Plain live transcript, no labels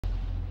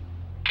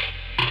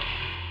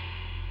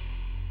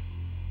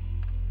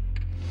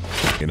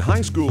In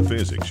high school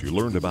physics, you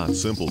learned about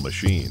simple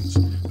machines.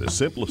 The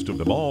simplest of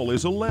them all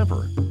is a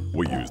lever.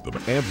 We use them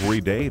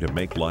every day to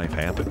make life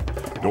happen.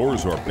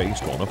 Doors are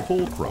based on a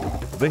fulcrum,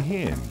 the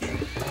hinge,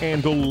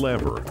 and a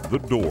lever, the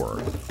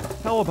door.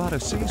 How about a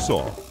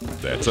seesaw?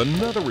 That's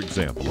another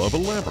example of a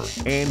lever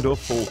and a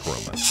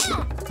fulcrum.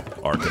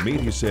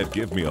 Archimedes said,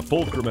 "Give me a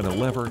fulcrum and a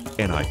lever,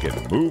 and I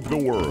can move the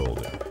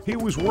world." He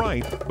was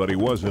right, but he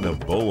wasn't a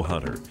bow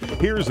hunter.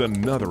 Here's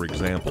another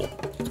example.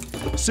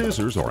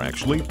 Scissors are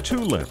actually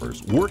two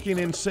levers working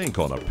in sync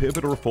on a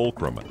pivot or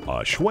fulcrum.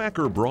 A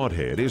Swhacker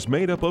Broadhead is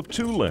made up of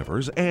two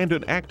levers and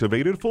an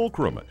activated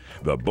fulcrum.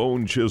 The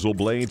bone chisel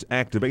blades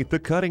activate the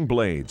cutting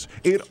blades.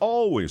 It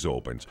always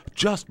opens,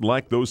 just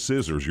like those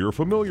scissors you're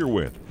familiar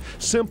with.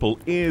 Simple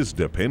is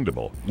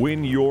dependable.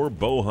 When you're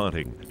bow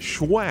hunting,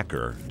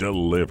 Swhacker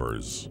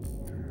delivers.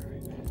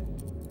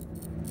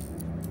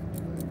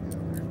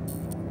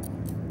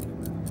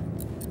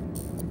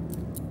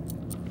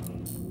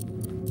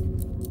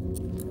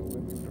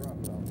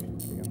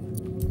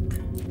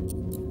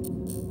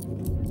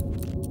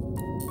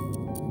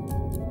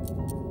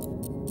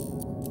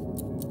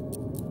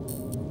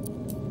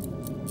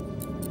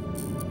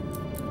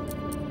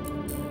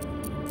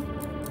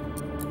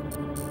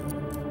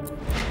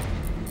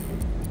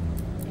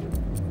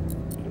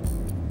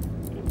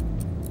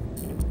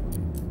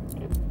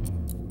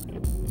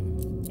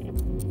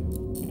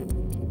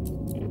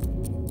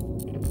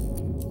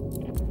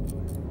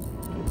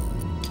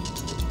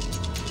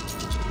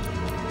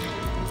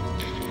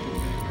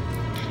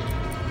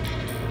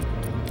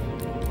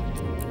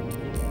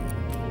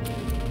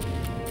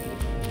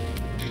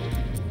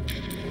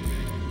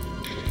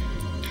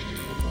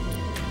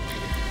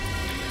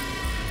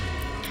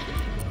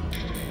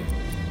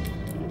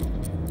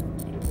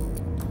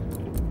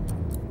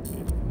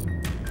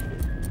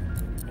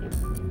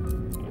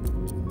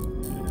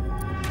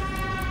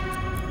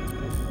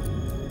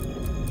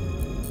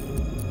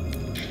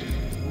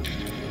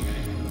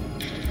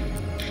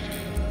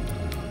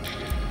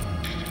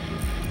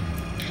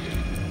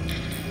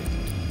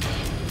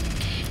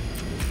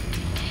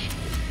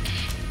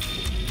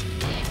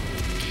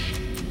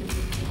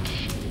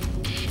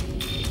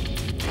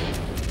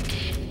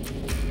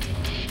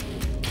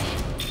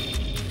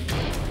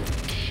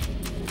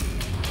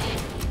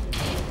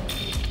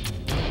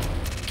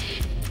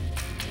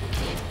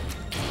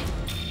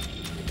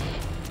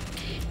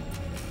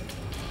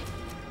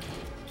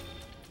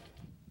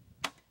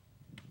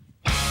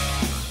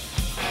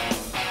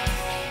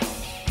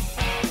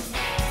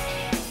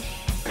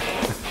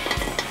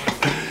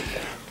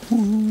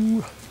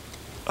 Ooh,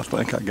 I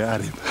think I got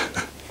him.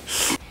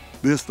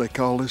 They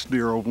call this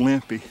deer Old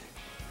Limpy.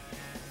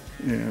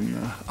 And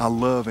I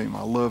love him.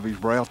 I love his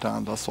brow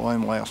tines. I saw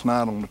him last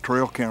night on the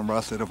trail camera.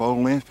 I said, if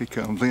Old Limpy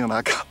comes in,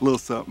 I got a little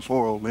something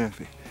for Old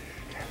Limpy.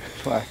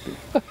 Swacked him.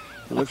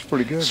 It looks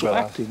pretty good.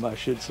 Swacked him, I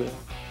should say.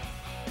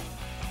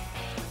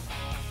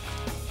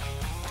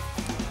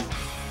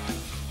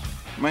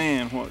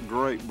 Man, what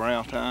great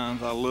brow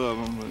tines. I love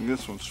them. And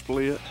this one's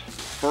split.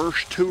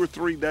 First 2 or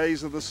 3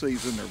 days of the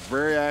season, they're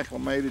very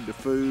acclimated to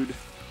food.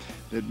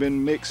 They've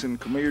been mixing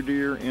Khmer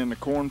deer in the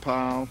corn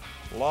pile.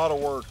 A lot of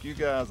work. You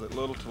guys at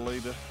Little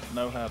Toledo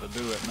know how to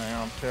do it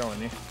now, I'm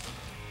telling you.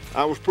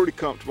 I was pretty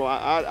comfortable.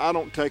 I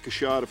don't take a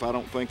shot if I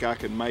don't think I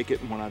can make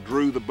it. And when I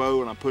drew the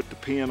bow and I put the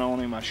pin on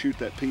him, I shoot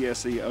that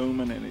PSE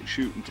Omen, and it's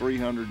shooting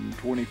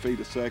 320 feet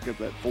a second,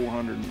 that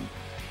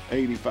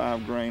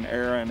 485 grain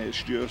arrow, and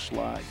it's just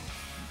like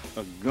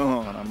a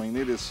gun. I mean,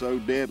 it is so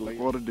deadly.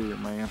 What a deer,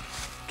 man.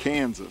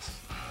 Kansas.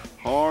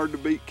 Hard to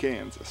beat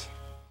Kansas.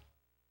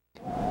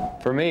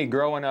 For me,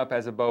 growing up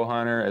as a bow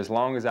hunter, as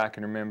long as I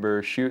can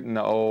remember, shooting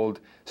the old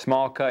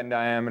small cut in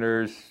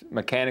diameters,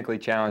 mechanically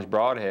challenged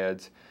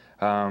broadheads,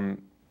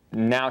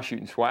 now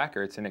shooting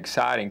Swhacker, it's an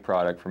exciting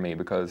product for me,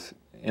 because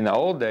in the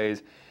old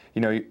days, you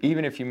know,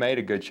 even if you made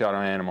a good shot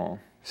on an animal,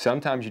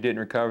 sometimes you didn't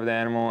recover the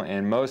animal,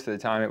 and most of the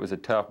time it was a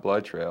tough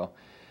blood trail.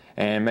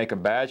 And make a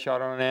bad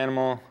shot on an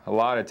animal, a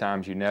lot of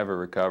times you never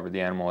recover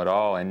the animal at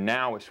all. And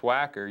now with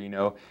Swhacker, you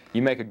know,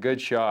 you make a good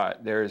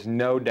shot, there is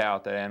no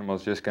doubt that animal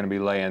is just going to be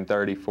laying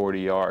 30, 40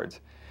 yards.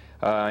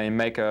 And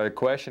make a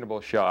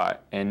questionable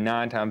shot, and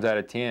 9 times out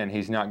of 10,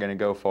 he's not going to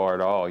go far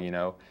at all, you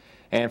know.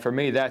 And for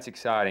me, that's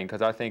exciting,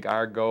 because I think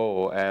our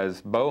goal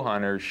as bow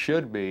hunters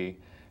should be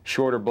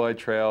shorter blood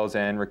trails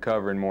and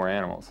recovering more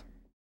animals.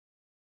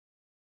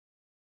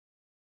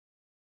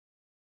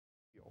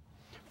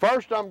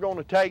 First, I'm going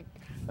to take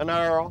an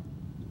arrow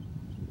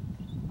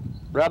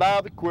right out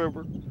of the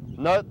quiver,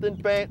 nothing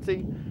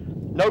fancy,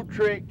 no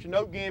tricks,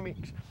 no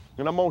gimmicks,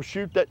 and I'm going to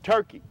shoot that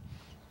turkey.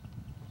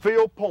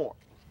 Field point,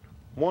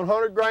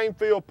 100 grain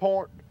field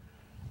point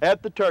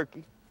at the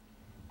turkey,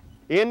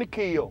 in the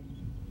kill.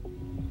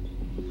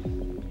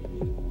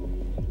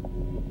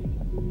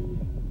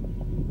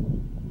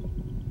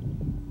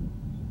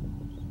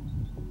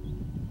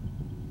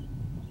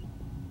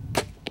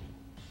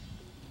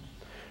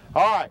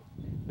 All right,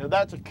 now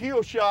that's a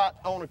kill shot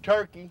on a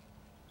turkey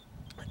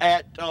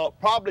at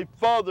probably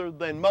further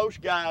than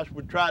most guys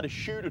would try to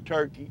shoot a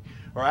turkey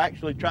or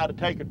actually try to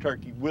take a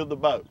turkey with the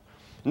bow.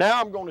 Now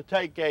I'm going to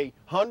take a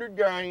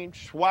 100-grain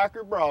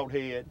Swhacker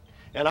Broadhead,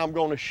 and I'm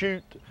going to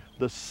shoot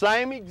the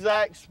same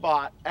exact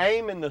spot,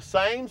 aim in the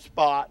same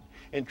spot,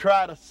 and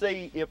try to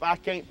see if I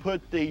can't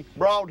put the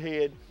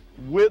broadhead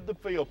with the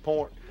field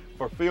point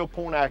for field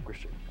point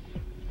accuracy.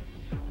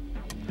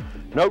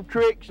 No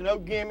tricks, no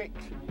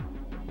gimmicks,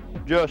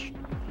 just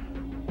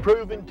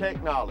proven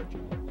technology.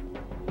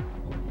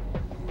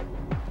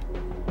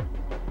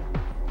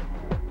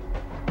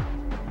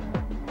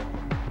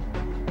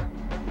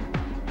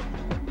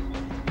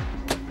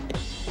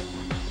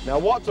 Now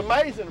what's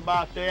amazing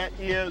about that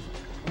is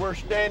we're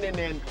standing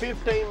in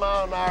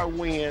 15-mile-an-hour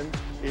winds.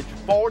 It's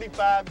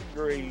 45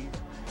 degrees.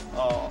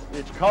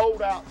 It's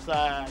cold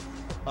outside.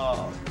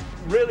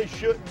 Really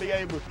shouldn't be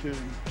able to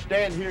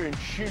stand here and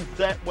shoot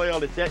that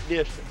well at that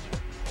distance.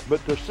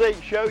 But to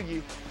show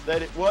you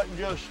that it wasn't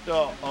just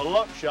a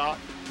luck shot,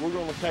 we're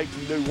going to take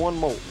and do one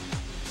more.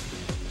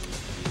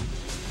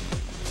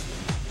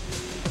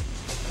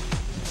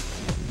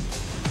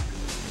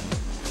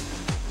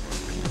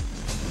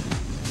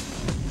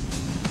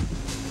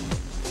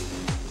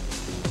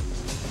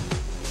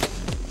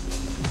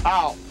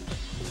 Out,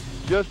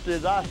 just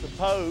as I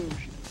supposed,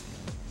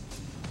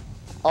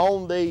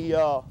 on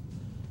the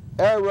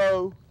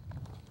arrow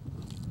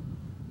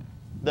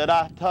that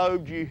I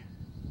told you,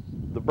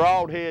 the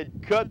broadhead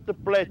cut the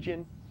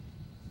fletching.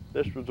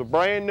 This was a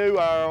brand new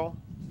arrow,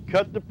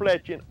 cut the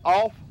fletching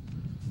off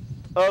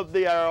of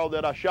the arrow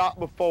that I shot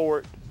before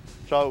it.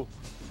 So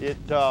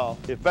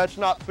if that's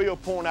not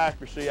field point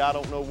accuracy, I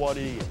don't know what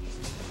it is.